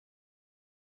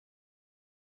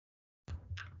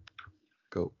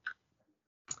Go.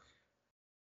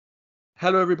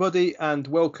 Hello, everybody, and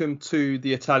welcome to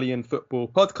the Italian Football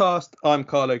Podcast. I'm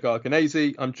Carlo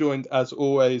Garganese. I'm joined, as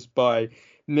always, by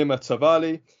Nima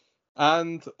Tavali.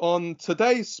 And on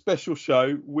today's special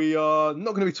show, we are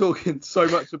not going to be talking so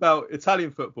much about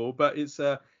Italian football, but it's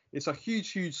a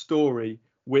huge story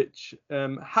which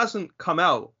hasn't come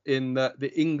out in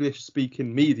the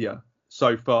English-speaking media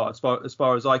so far, as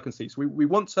far as I can see. So we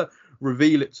want to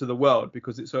reveal it to the world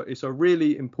because it's a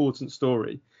really important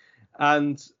story.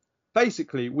 And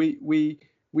basically, we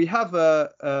have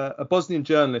a Bosnian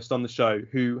journalist on the show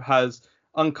who has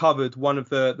uncovered one of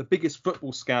the biggest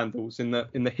football scandals in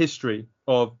the history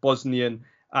of Bosnian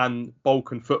and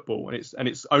Balkan football, and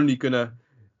it's only gonna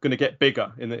get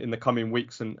bigger in the coming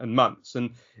weeks and months.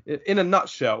 And in a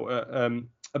nutshell,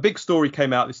 a big story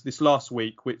came out this last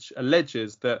week, which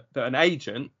alleges that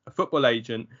a football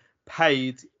agent,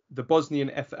 paid the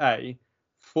Bosnian FA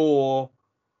for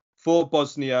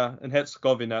Bosnia and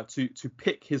Herzegovina to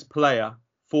pick his player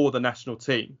for the national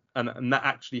team, and that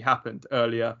actually happened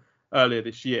earlier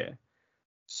this year.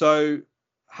 So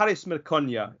Haris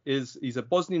Mrkonja he's a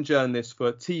Bosnian journalist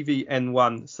for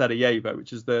TVN1 Sarajevo,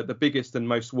 which is the biggest and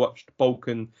most watched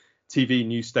Balkan TV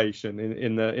news station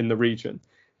in the region.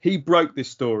 He broke this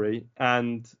story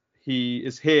and he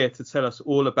is here to tell us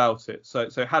all about it. So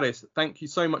Haris, thank you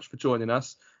so much for joining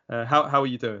us. How are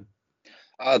you doing?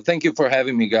 Thank you for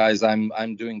having me, guys.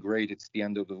 I'm doing great. It's the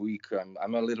end of the week.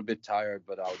 I'm a little bit tired,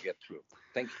 but I'll get through.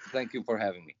 Thank you for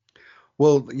having me.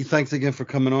 Well, thanks again for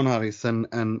coming on, Haris. And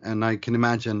I can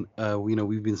imagine,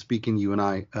 we've been speaking, you and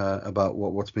I, about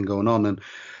what's been going on.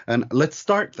 And let's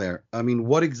start there. I mean,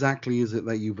 what exactly is it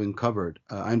that you've uncovered?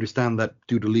 I understand that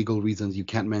due to legal reasons, you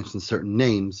can't mention certain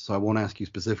names, so I won't ask you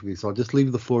specifically. So I'll just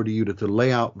leave the floor to you to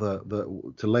lay out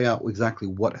to lay out exactly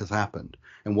what has happened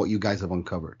and what you guys have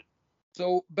uncovered.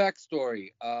 So,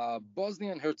 backstory.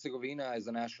 Bosnia and Herzegovina as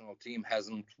a national team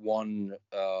hasn't won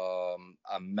a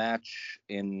match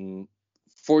in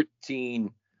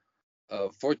 14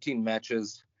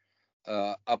 matches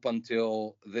up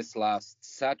until this last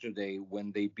Saturday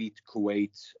when they beat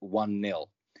Kuwait 1-0.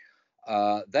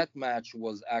 That match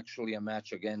was actually a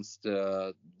match against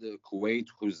the Kuwait,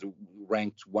 who's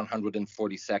ranked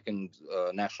 142nd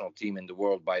national team in the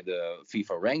world by the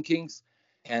FIFA rankings.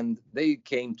 And they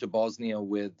came to Bosnia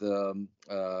with the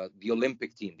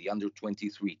Olympic team, the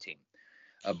under-23 team.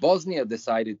 Bosnia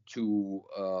decided to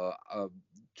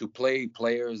play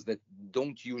players that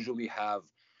don't usually have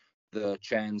the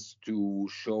chance to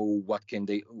show what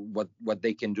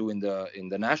they can do in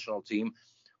the national team,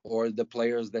 or the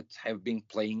players that have been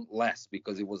playing less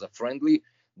because it was a friendly.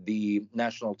 The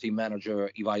national team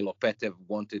manager Ivailo Petev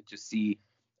wanted to see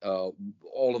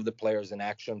all of the players in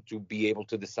action to be able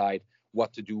to decide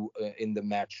what to do in the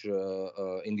match,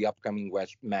 in the upcoming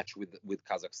match with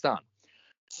Kazakhstan.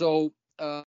 So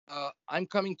I'm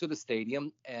coming to the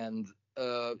stadium, and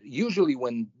usually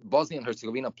when Bosnia and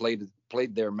Herzegovina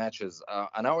played their matches,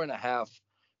 an hour and a half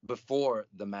before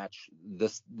the match,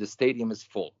 the stadium is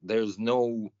full. There's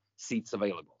no seats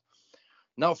available.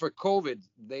 Now, for COVID,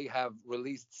 they have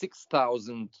released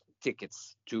 6,000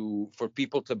 tickets for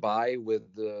people to buy with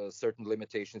certain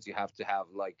limitations. You have to have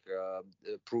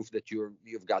proof that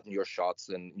you've gotten your shots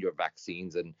and your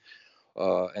vaccines and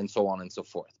so on and so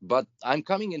forth. But I'm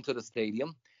coming into the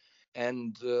stadium,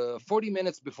 and 40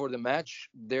 minutes before the match,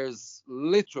 there's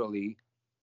literally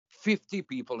 50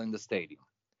 people in the stadium.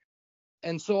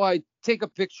 And so I take a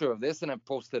picture of this and I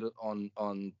posted it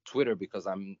on Twitter because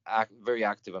I'm very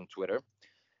active on Twitter.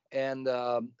 And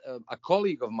a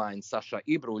colleague of mine, Sasha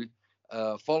Ibrul,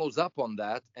 follows up on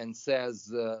that and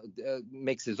says,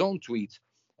 makes his own tweet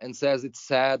and says it's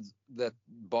sad that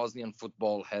Bosnian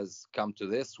football has come to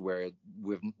this, where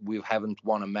we haven't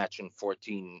won a match in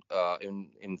 14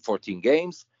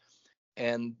 games,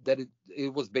 and that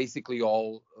it was basically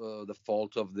all the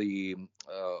fault of the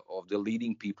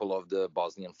leading people of the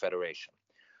Bosnian Federation.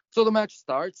 So the match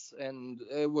starts, and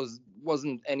it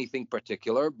wasn't anything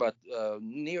particular, but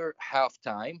near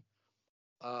halftime,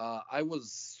 I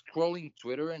was scrolling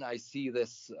Twitter and I see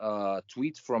this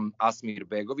tweet from Asmir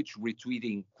Begovic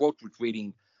quote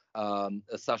retweeting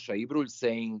Sasha Ibrul,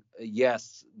 saying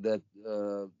yes, that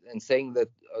and saying that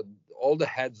all the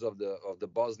heads of the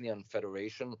Bosnian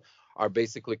Federation are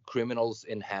basically criminals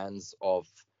in hands of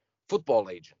football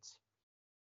agents.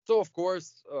 So of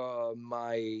course,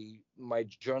 my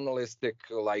journalistic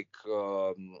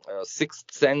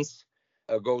sixth sense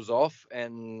goes off,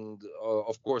 and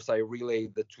of course I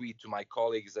relayed the tweet to my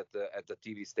colleagues at the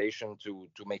TV station to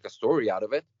make a story out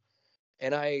of it.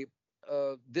 And I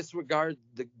disregard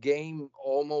the game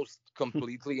almost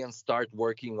completely and start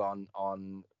working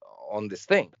on this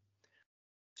thing.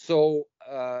 So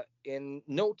in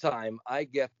no time, I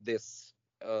get these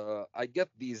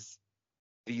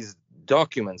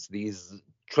documents, these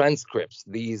transcripts,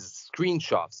 these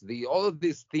screenshots, the all of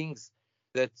these things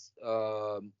that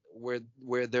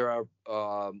where there are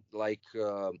uh,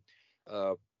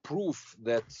 proof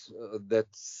that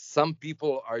some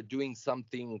people are doing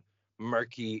something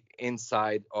murky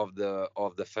inside of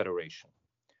the federation.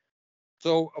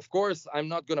 So of course I'm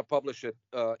not going to publish it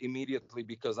immediately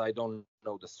because I don't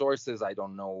know the sources. I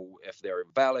don't know if they're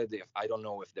valid. If I don't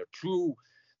know if they're true.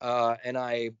 And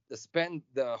I spent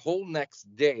the whole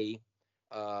next day,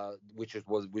 which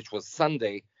was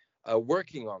Sunday,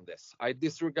 working on this. I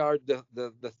disregard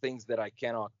the things that I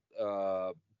cannot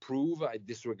prove. I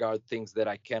disregard things that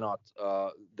I cannot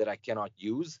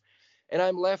use, and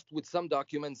I'm left with some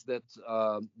documents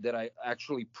that I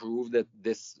actually prove that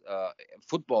this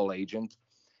football agent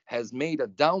has made a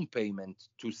down payment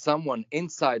to someone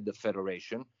inside the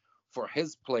federation for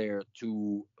his player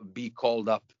to be called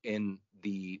up in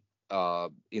the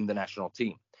national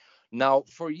team. Now,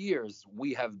 for years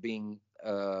we have been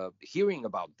hearing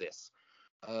about this.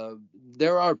 Uh,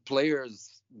 there are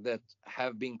players that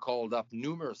have been called up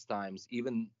numerous times,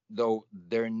 even though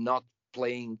they're not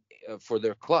playing for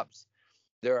their clubs.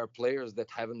 There are players that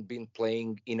haven't been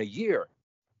playing in a year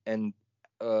and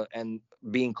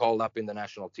being called up in the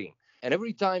national team. And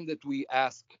every time that we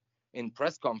ask in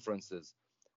press conferences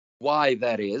why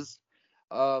that is,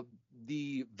 uh,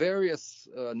 the various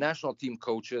national team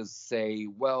coaches say,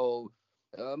 well,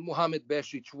 Mohamed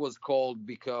Besic was called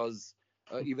because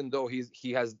even though he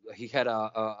had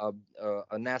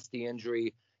a nasty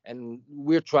injury, and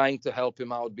we're trying to help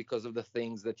him out because of the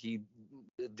things that he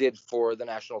did for the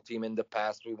national team in the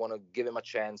past. We want to give him a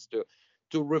chance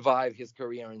to revive his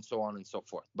career and so on and so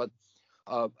forth. But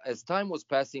as time was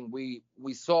passing, we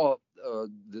saw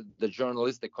the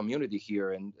journalistic community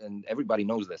here, and everybody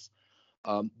knows this,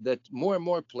 that more and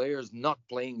more players not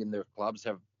playing in their clubs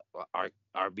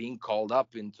are being called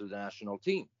up into the national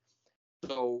team.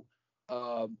 So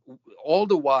uh, all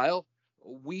the while,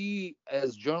 we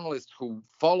as journalists who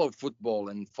follow football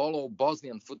and follow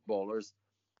Bosnian footballers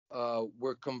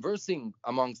were conversing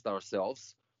amongst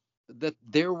ourselves that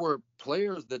there were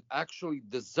players that actually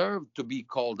deserved to be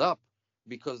called up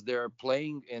because they're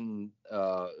playing in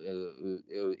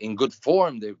good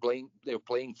form. They're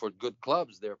playing for good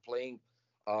clubs. They're playing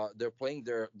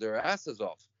their asses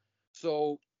off.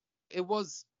 So it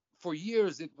was, for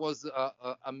years it was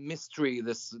a mystery.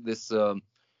 This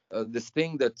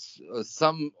thing that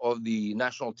some of the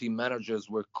national team managers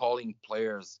were calling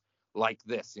players like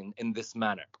this in this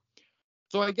manner.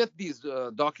 So I get these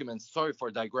documents. Sorry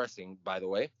for digressing, by the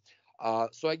way.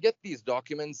 So I get these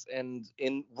documents, and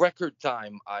in record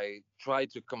time, I try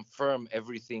to confirm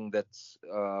everything that's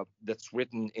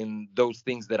written in those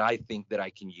things that I think that I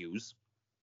can use.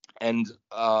 And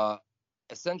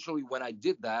essentially, when I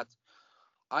did that,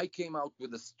 I came out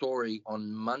with a story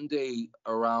on Monday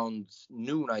around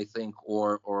noon, I think,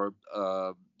 or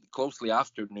closely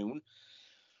after noon,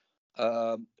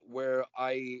 where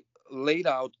I laid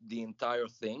out the entire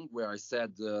thing, where I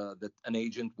said that an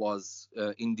agent was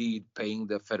indeed paying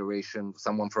the federation,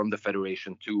 someone from the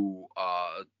federation, to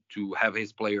have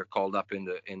his player called up in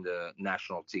the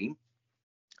national team,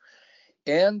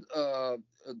 and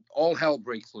all hell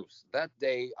breaks loose that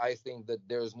day. I think that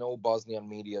there's no Bosnian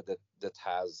media that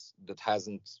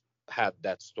hasn't had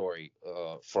that story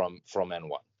from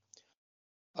N1,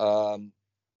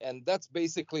 and that's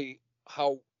basically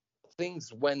how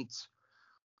things went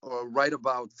right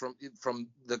about from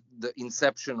the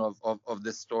inception of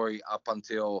this story up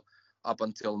until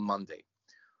Monday.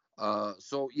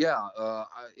 So yeah,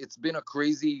 it's been a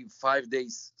crazy 5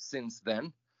 days since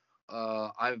then.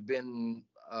 I've been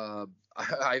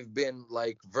I've been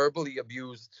like verbally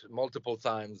abused multiple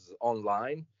times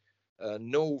online.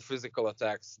 No physical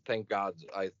attacks, thank God.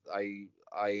 I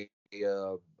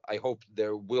hope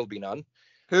there will be none.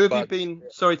 Who have you But been?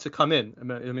 Sorry to come in. I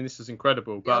mean, this is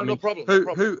incredible. But yeah, I no mean, problem, no who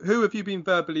problem. who have you been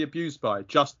verbally abused by?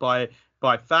 Just by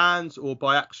fans or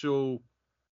by actual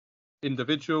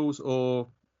individuals, or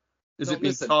is No, it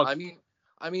been listen. target?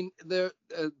 I mean, there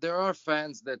are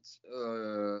fans that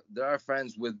there are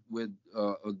fans with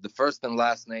the first and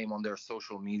last name on their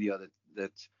social media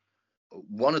that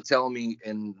want to tell me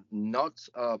in not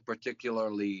a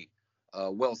particularly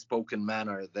well-spoken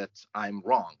manner that I'm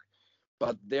wrong.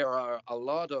 But there are a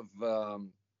lot of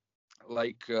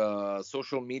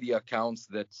social media accounts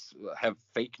that have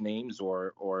fake names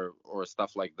or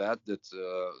stuff like that that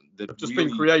Have just been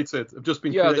really, created. Have just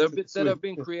been yeah, created. that have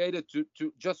been created to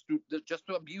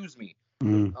abuse me.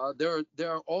 Mm. There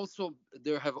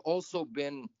have also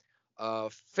been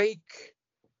fake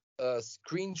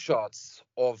screenshots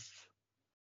of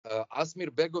Asmir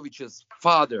Begović's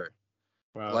father,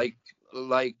 Wow. like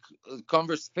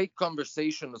fake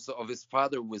conversations of his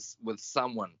father with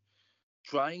someone,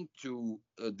 trying to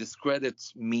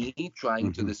discredit me,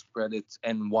 trying to discredit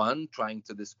N1, trying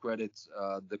to discredit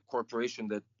the corporation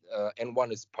that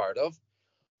N1 is part of,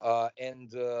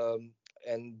 and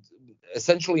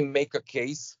essentially make a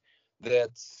case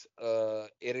that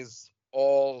it is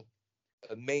all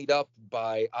made up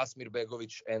by Asmir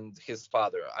Begović and his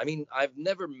father. I mean, I've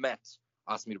never met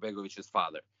Asmir Begović's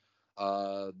father.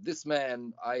 This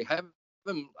man, I have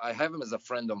him as a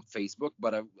friend on Facebook,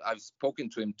 but I've spoken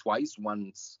to him twice.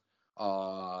 Once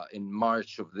in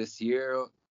March of this year.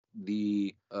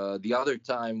 The other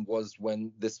time was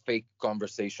when this fake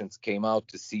conversations came out,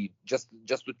 to see just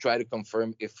to try to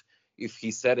confirm if he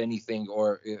said anything,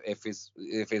 or if his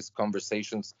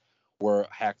conversations were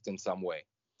hacked in some way.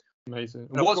 Amazing.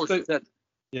 And of course, he said,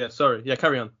 yeah, sorry. Yeah,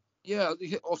 carry on. yeah,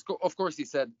 of course he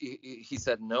said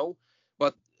no,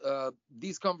 but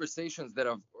these conversations that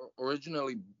have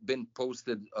originally been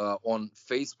posted on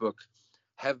Facebook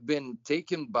have been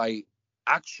taken by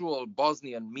actual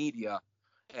Bosnian media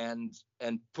and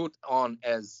put on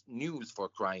as news, for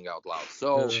crying out loud.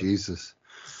 So Jesus.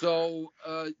 So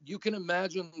you can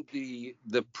imagine the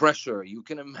pressure. You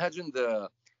can imagine the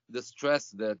stress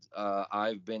that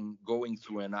I've been going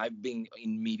through, and I've been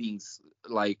in meetings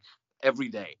like every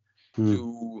day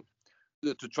to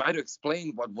try to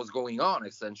explain what was going on,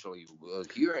 essentially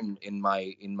here in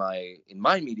my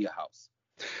media house.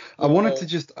 I wanted to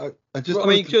just,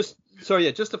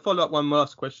 just to follow up one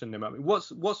last question, Nim. I mean,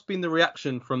 what's been the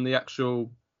reaction from the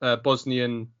actual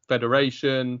Bosnian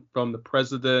Federation, from the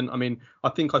president? I mean, I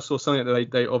think I saw something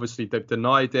that they obviously they've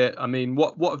denied it. I mean,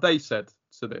 what have they said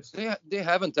to this? They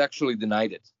haven't actually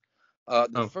denied it.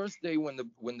 The first day when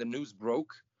the news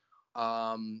broke,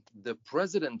 the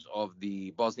president of the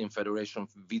Bosnian Federation,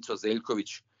 Vico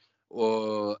Zeljković,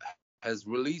 has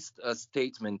released a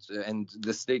statement, and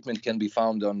the statement can be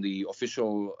found on the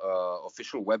official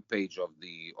webpage of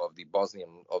the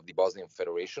Bosnian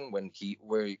Federation,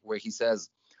 where he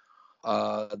says,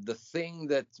 the thing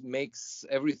that makes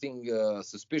everything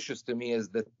suspicious to me is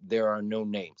that there are no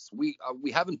names. We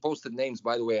haven't posted names,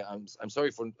 by the way. I'm sorry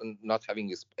for not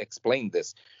having explained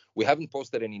this. We haven't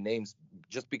posted any names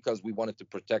just because we wanted to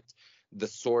protect the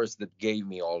source that gave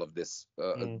me all of this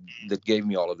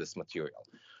material,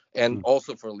 and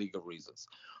also for legal reasons,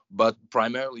 but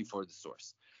primarily for the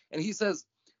source. And he says,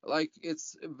 like,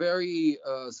 it's very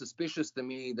suspicious to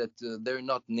me that they're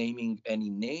not naming any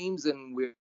names, and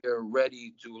we're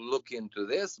ready to look into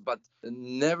this, but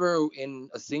never in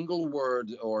a single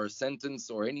word or sentence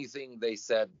or anything they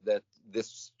said that this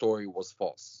story was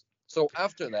false. So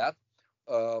after that,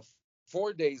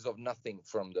 4 days of nothing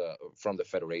from the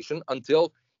federation,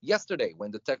 until yesterday,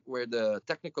 when the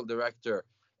technical director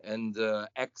and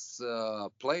ex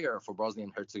player for Bosnia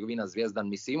and Herzegovina, Zvezdan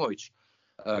Misimović,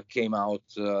 came out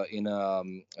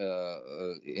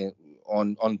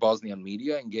on Bosnian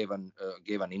media and gave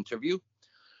an interview.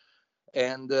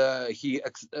 And he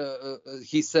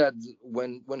said,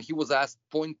 when he was asked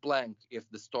point blank if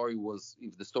the story was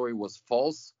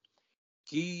false,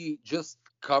 he just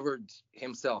covered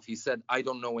himself. He said, I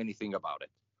don't know anything about it.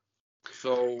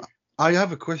 So I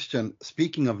have a question.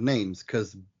 Speaking of names,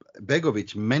 because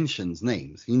Begović mentions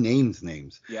names. He names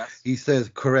names. Yes. He says,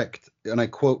 correct, and I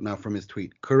quote now from his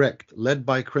tweet, correct, led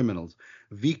by criminals,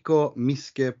 Vico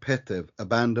Miske Petev, a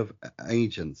band of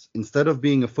agents. Instead of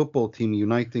being a football team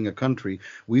uniting a country,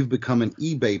 we've become an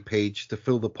eBay page to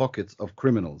fill the pockets of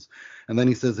criminals. And then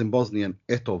he says in Bosnian,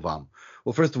 eto vam.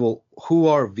 Well, first of all, who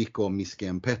are Vico Miske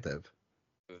and Petev?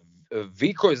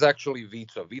 Vico is actually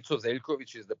Vico. Vico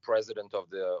Zeljković is the president of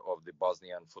the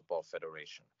Bosnian Football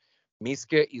Federation.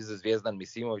 Miske is Zvezdan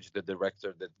Misimović, the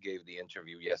director that gave the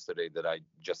interview yesterday that I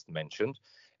just mentioned.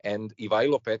 And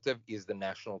Ivajlo Petev is the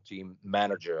national team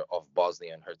manager of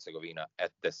Bosnia and Herzegovina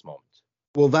at this moment.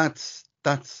 Well, that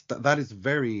is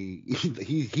very.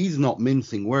 He's not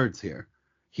mincing words here.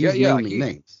 He's naming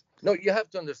names. No, you have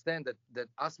to understand that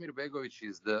Asmir Begović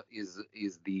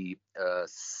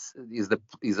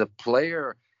is a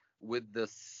player with the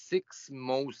sixth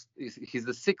most. He's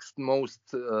the sixth most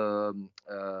player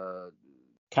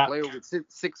with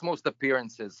six most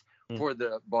appearances for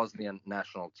the Bosnian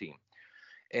national team.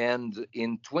 And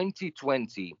in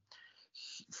 2020,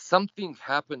 something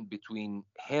happened between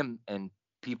him and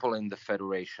people in the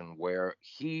federation where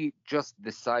he just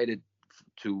decided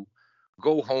to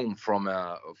go home from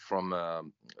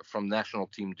national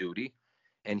team duty,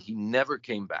 and he never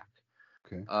came back.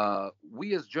 Okay.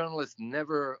 We as journalists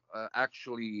never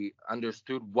actually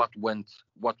understood what went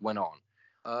on.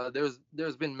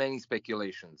 There's been many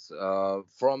speculations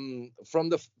from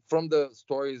the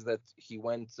stories that he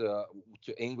went to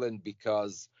England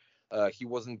because he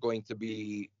wasn't going to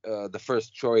be the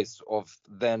first choice of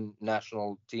then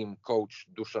national team coach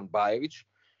Dusan Bajevic,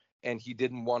 and he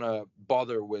didn't want to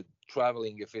bother with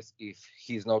traveling if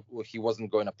he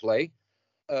wasn't going to play.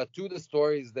 To the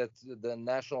stories that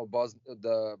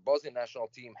the Bosnian national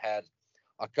team had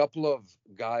a couple of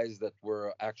guys that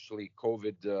were actually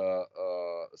COVID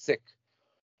sick,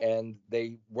 and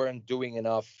they weren't doing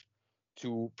enough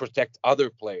to protect other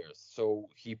players. So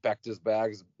he packed his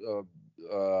bags,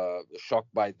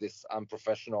 shocked by this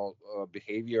unprofessional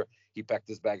behavior. He packed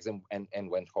his bags and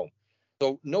went home.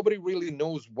 So nobody really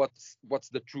knows what's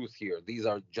the truth here. These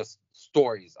are just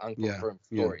stories, unconfirmed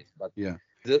stories. But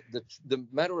the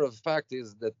matter of fact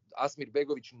is that Asmir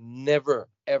Begovic never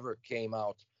ever came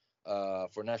out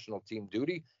for national team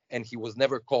duty, and he was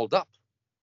never called up.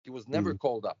 He was never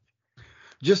called up.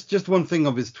 Just one thing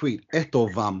of his tweet. Eto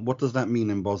vam. What does that mean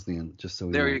in Bosnian? Just so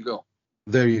we There know. you go.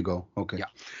 There you go. Okay. Yeah.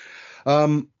 I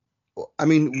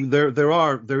mean, there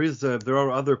are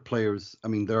other players. I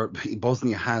mean,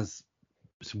 Bosnia has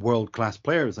world-class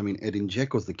players. I mean, Edin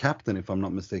Dzeko's the captain, if I'm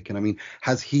not mistaken. I mean,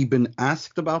 has he been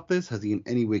asked about this? Has he in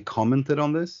any way commented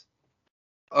on this?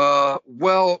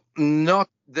 Well,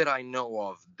 not that I know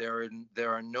of. There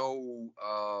are no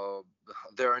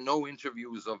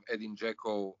interviews of Edin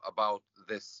Dzeko about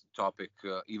this topic,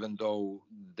 even though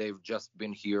they've just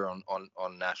been here on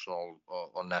national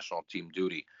team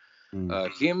duty.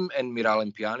 Him and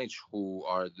Miralem Pjanic, who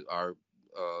are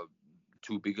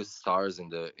two biggest stars in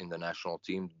the national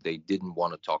team, they didn't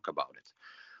want to talk about it.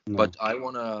 No. But I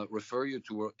want to refer you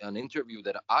to an interview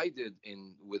that I did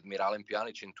with Miralem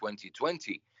Pjanic in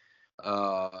 2020,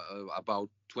 about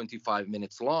 25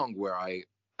 minutes long, where I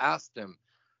asked him,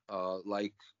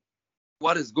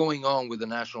 what is going on with the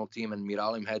national team, and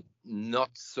Miralem had not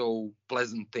so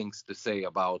pleasant things to say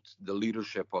about the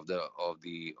leadership of the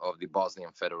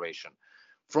Bosnian Federation.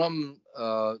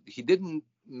 He didn't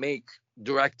make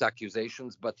direct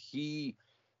accusations, but he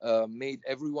made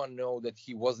everyone know that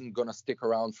he wasn't going to stick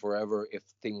around forever if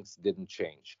things didn't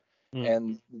change.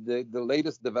 And the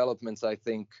latest developments, I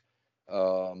think,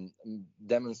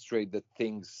 demonstrate that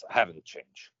things haven't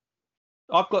changed.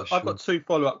 I've got two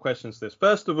follow-up questions to this.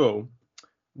 First of all,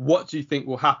 what do you think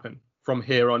will happen from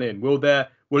here on in? Will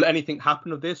anything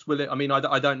happen of this? Will it? I mean,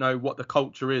 I don't know what the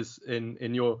culture is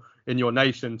in your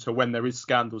nation to when there is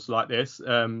scandals like this.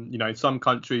 In some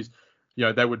countries,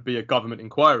 there would be a government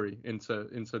inquiry into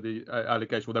the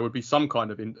allegation. Well, there would be some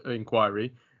kind of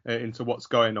inquiry into what's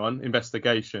going on,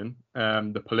 investigation,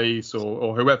 the police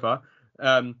or whoever.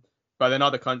 But then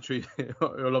other countries,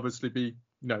 it'll obviously be,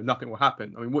 nothing will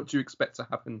happen. I mean, what do you expect to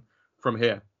happen from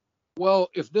here? Well,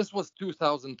 if this was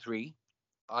 2003,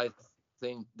 I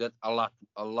think that a lot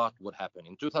would happen.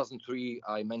 In 2003,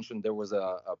 I mentioned there was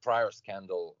a prior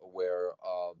scandal where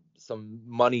some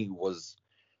money was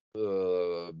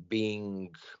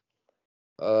being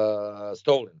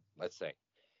stolen, let's say.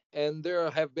 And there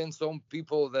have been some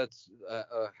people that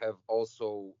have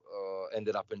also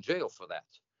ended up in jail for that.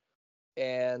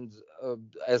 And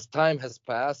as time has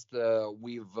passed,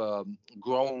 we've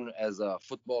grown as a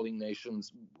footballing nation.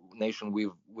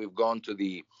 We've gone to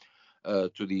the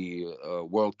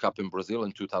World Cup in Brazil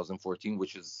in 2014,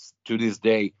 which is to this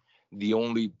day the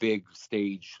only big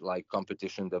stage like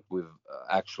competition that we've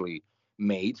actually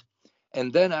made.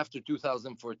 And then after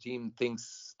 2014, things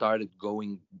started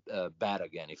going bad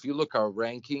again. If you look our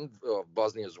ranking,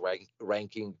 Bosnia's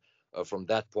ranking from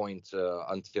that point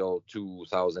until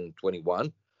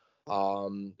 2021,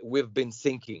 we've been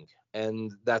sinking,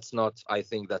 and I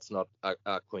think that's not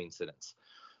a coincidence.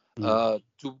 To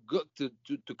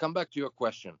come back to your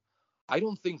question, I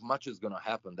don't think much is going to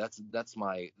happen. That's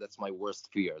my worst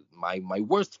fear. My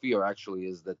worst fear actually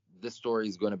is that this story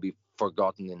is going to be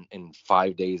forgotten in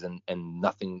 5 days, and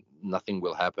nothing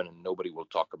will happen, and nobody will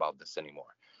talk about this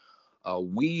anymore.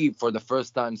 We, for the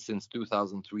first time since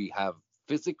 2003, have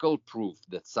physical proof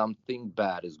that something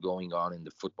bad is going on in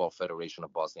the Football Federation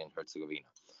of Bosnia and Herzegovina.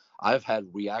 I've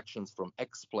had reactions from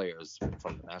ex-players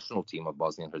from the national team of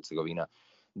Bosnia and Herzegovina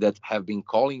that have been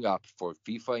calling up for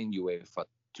FIFA and UEFA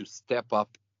to step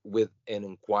up with an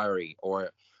inquiry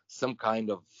or some kind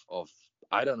of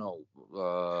I don't know,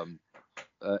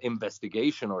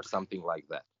 investigation or something like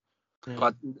that.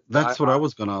 But That's what I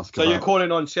was going to ask So about. you're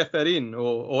calling on Ceferin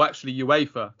or actually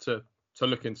UEFA to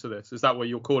look into this? Is that what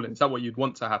you're calling? Is that what you'd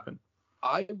want to happen?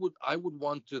 I would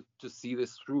want to see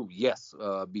this through, yes,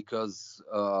 because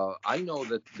I know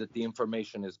that the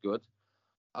information is good.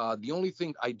 The only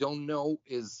thing I don't know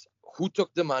is who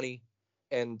took the money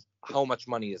and how much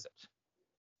money is it,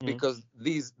 because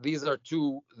these are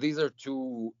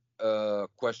two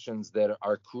questions that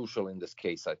are crucial in this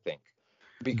case, I think.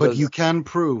 But Because you can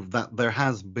prove that there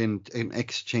has been an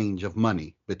exchange of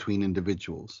money between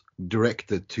individuals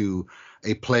directed to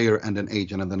a player and an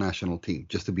agent of the national team,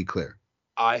 just to be clear.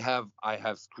 I have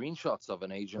screenshots of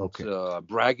an agent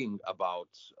bragging about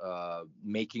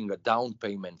making a down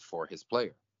payment for his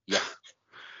player. Yeah.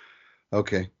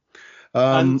 Okay.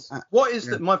 And what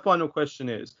is my final question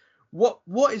is,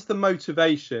 what is the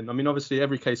motivation? I mean, obviously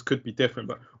every case could be different,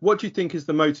 but what do you think is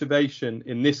the motivation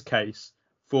in this case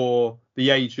for the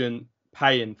agent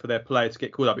paying for their player to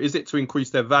get called up? Is it to increase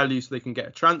their value so they can get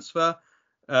a transfer?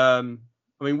 I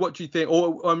mean, what do you think?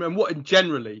 And what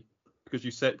generally,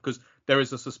 because there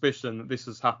is a suspicion that this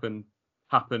has happened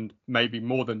maybe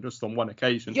more than just on one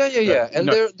occasion. Yeah. And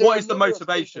what is the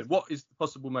motivation? What is the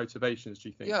possible motivations, do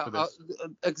you think, for this?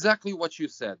 Exactly what you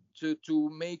said. To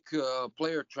make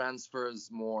player transfers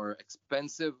more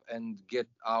expensive and get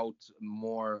out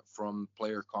more from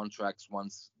player contracts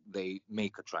once they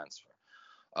make a transfer.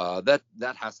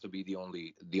 That has to be the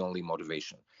only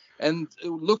motivation. And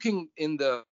looking in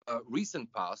the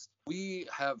recent past, we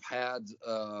have had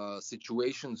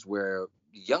situations where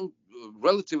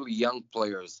relatively young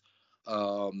players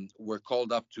were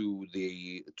called up to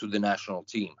the national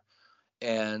team,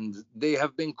 and they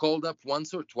have been called up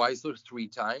once or twice or three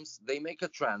times. They make a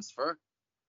transfer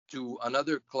to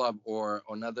another club or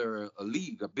another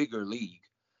league, a bigger league,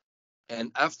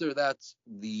 and after that,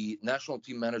 the national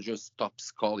team manager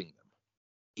stops calling them,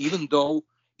 even though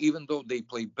they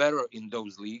play better in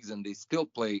those leagues and they still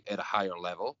play at a higher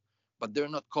level, but they're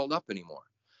not called up anymore.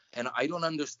 And I don't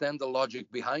understand the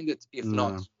logic behind it. If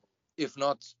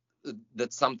not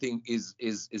that something is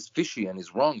fishy and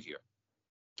is wrong here.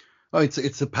 Oh,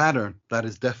 it's a pattern that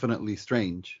is definitely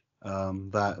strange.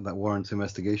 That warrants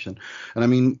investigation. And I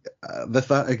mean,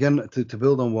 that again, to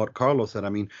build on what Carlos said, I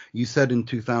mean, you said in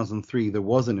 2003 there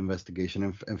was an investigation,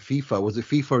 and FIFA, was it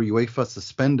FIFA or UEFA,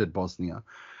 suspended Bosnia.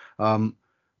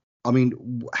 I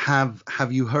mean,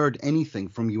 have you heard anything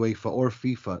from UEFA or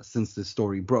FIFA since this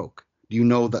story broke? Do you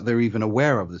know that they're even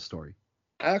aware of this story?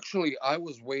 Actually, I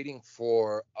was waiting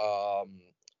for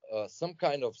some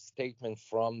kind of statement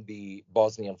from the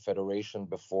Bosnian Federation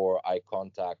before I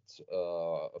contact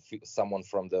someone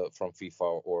from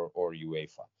FIFA or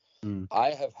UEFA. I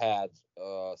have had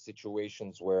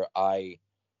situations where I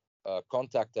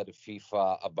contacted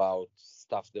FIFA about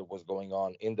stuff that was going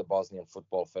on in the Bosnian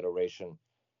Football Federation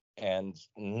and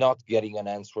not getting an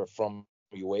answer from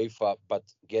UEFA, but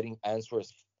getting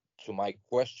answers to my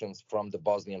questions from the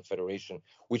Bosnian Federation,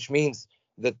 which means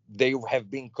that they have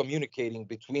been communicating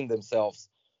between themselves,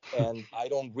 and I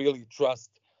don't really trust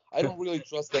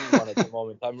anyone at the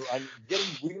moment. I'm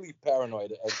getting really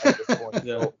paranoid at this point.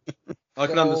 Yeah. So, I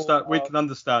can understand. We can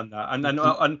understand that, and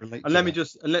let me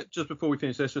just before we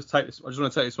finish, let's just take this. I just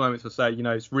want to take this moment to say,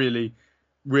 it's really,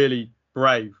 really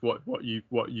brave what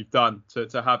you've done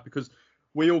to have, because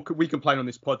we complain on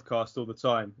this podcast all the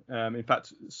time. In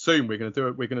fact, soon we're going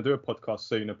to do a podcast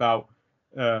soon about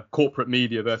corporate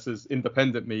media versus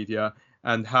independent media,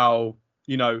 and how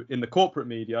in the corporate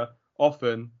media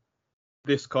often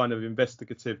this kind of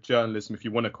investigative journalism, if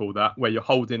you want to call that, where you're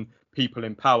holding people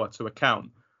in power to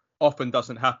account, often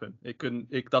doesn't happen.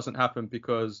 It doesn't happen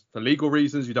because for legal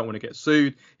reasons you don't want to get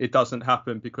sued. It doesn't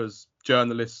happen because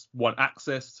journalists want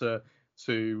access to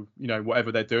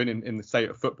whatever they're doing in the state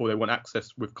of football. They want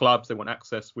access with clubs. They want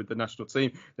access with the national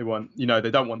team. They want they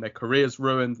don't want their careers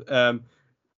ruined.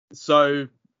 So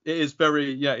it is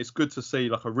it's good to see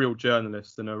like a real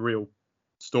journalist and a real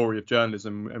story of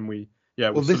journalism, and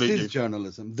this is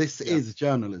journalism. This is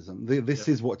journalism. This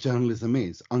is what journalism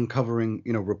is: uncovering,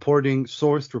 reporting,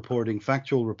 sourced reporting,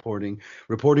 factual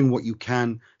reporting what you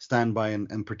can stand by,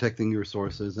 and protecting your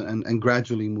sources, and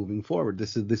gradually moving forward.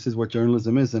 This is what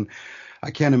journalism is, and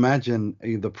I can't imagine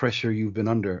the pressure you've been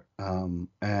under.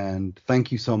 And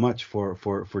thank you so much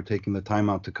for taking the time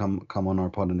out to come on our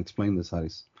pod and explain this,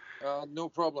 Haris. No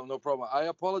problem. I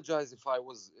apologize if I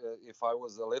was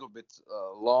a little bit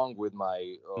long with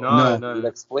my with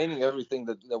explaining everything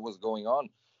that was going on,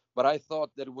 but I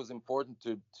thought that it was important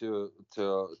to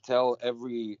tell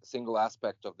every single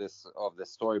aspect of this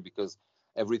story, because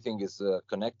everything is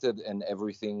connected and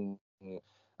everything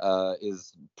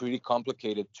is pretty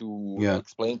complicated to Yeah.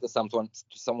 explain to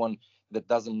someone that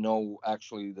doesn't know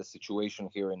actually the situation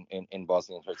here in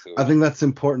Bosnia and Herzegovina. I think that's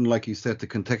important, like you said, to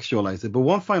contextualize it. But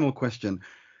one final question.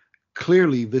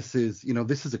 Clearly, this is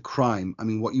a crime. I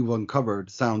mean, what you've uncovered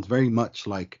sounds very much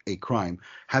like a crime.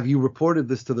 Have you reported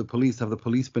this to the police? Have the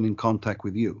police been in contact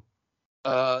with you?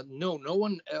 No, no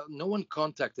one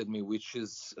contacted me, which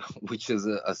is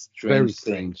a Very strange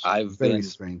thing. strange. Very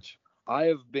strange. I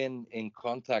have been in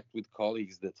contact with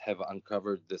colleagues that have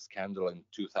uncovered the scandal in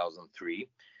 2003,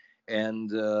 and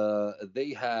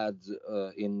they had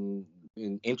in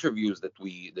interviews that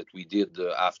we did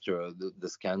after the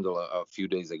scandal a few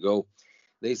days ago,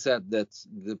 they said that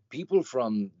the people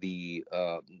from the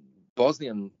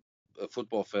Bosnian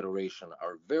Football Federation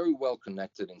are very well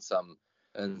connected in some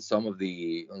of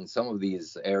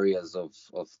these areas of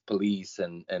police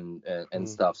and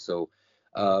stuff. So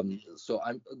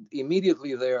I'm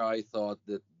immediately there. I thought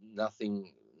that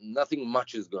nothing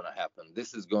much is gonna happen.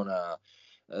 This is gonna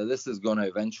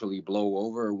eventually blow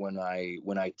over when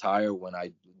I tire, when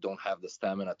I don't have the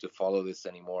stamina to follow this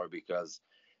anymore, because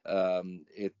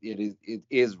it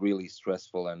is really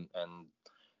stressful, and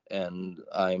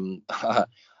I'm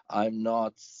I'm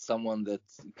not someone that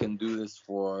can do this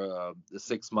for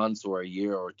 6 months or a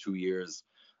year or 2 years.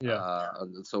 Yeah.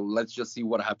 So let's just see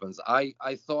what happens. I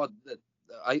thought that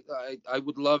I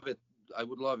would love it. I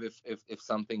would love if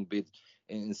something big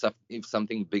if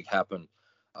something big happened.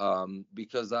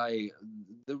 Because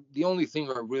the only thing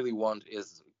I really want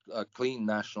is a clean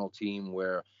national team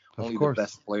where only the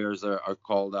best players are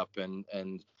called up,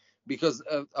 and because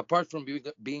apart from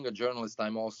being a journalist,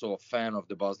 I'm also a fan of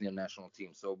the Bosnian national team.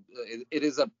 So it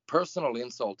is a personal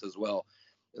insult as well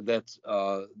that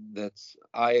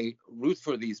I root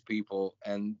for these people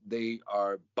and they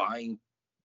are buying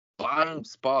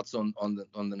spots on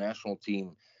the national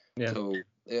team. Yeah. So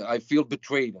I feel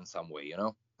betrayed in some way,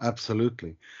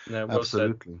 Absolutely. No, well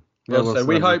Absolutely. Said. Well said.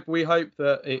 We hope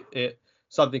that it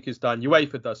something is done.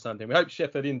 UEFA does something. We hope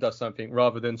Sheffield does something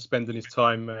rather than spending his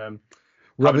time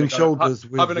rubbing shoulders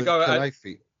with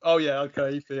Khalifi. Oh yeah,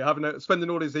 okay. Spending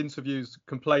all his interviews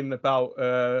complaining about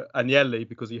Agnelli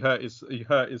because he hurt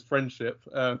his friendship.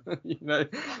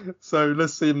 So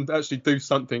let's see him actually do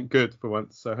something good for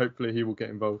once. So hopefully he will get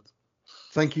involved.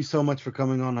 Thank you so much for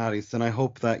coming on, Haris, and I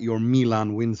hope that your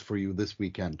Milan wins for you this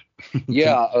weekend.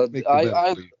 Yeah,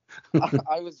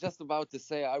 I was just about to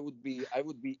say I would be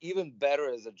even better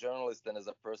as a journalist than as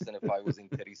a person if I was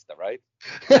Interista, right?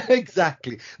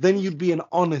 Exactly. Then you'd be an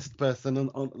honest person and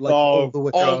all the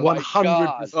way.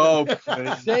 100%. Oh,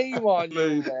 please. Shame on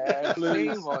you, man.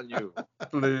 Shame on you.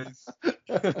 Please.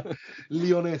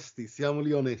 Siamo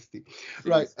gli onesti.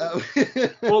 Right.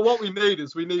 Well, what we need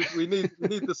is we need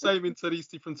the same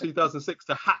Interisti from 2006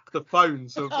 to hack the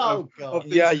phones of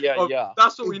yeah.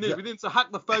 That's what we need. We need to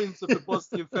hack the phones of the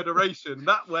Bosnian Federation.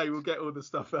 That way we'll get all the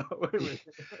stuff out, won't we?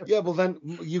 Yeah, well then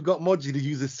you got Moji to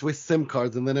use his Swiss SIM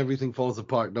cards and then everything falls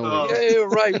apart, don't we? Yeah, you're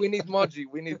right. We need Moji.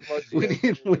 We need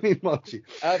Moji.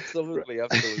 Absolutely.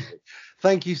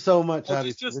 Thank you so much,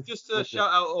 Haris. Just a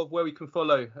shout out of where we can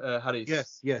follow Haris.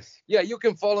 Yes. Yeah, you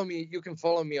can follow me. You can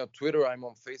follow me on Twitter. I'm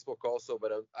on Facebook also,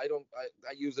 but I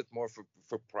use it more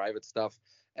for private stuff.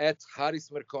 At Haris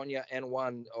Mrkonja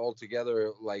N1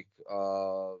 altogether, like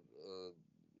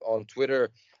on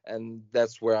Twitter, and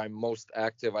that's where I'm most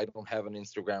active. I don't have an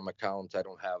Instagram account. I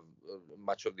don't have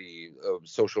much of the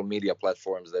social media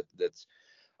platforms that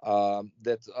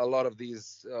a lot of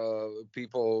these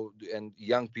people and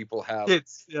young people have.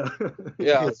 Kids,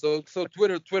 yeah. So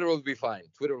Twitter will be fine.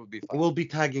 We'll be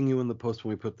tagging you in the post when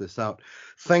we put this out.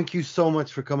 Thank you so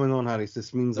much for coming on, Haris.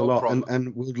 This means a lot,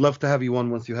 and we'd love to have you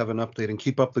on once you have an update. And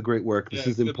keep up the great work. This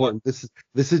is important.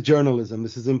 This is journalism.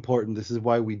 This is important. This is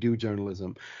why we do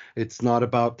journalism. It's not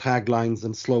about taglines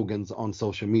and slogans on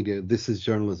social media. This is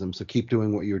journalism. So keep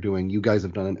doing what you're doing. You guys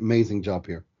have done an amazing job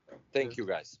here. Thank you,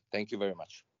 guys. Thank you very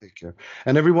much. Take care.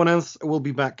 And everyone else, we'll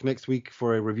be back next week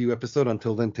for a review episode.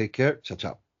 Until then, take care. Ciao,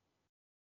 ciao.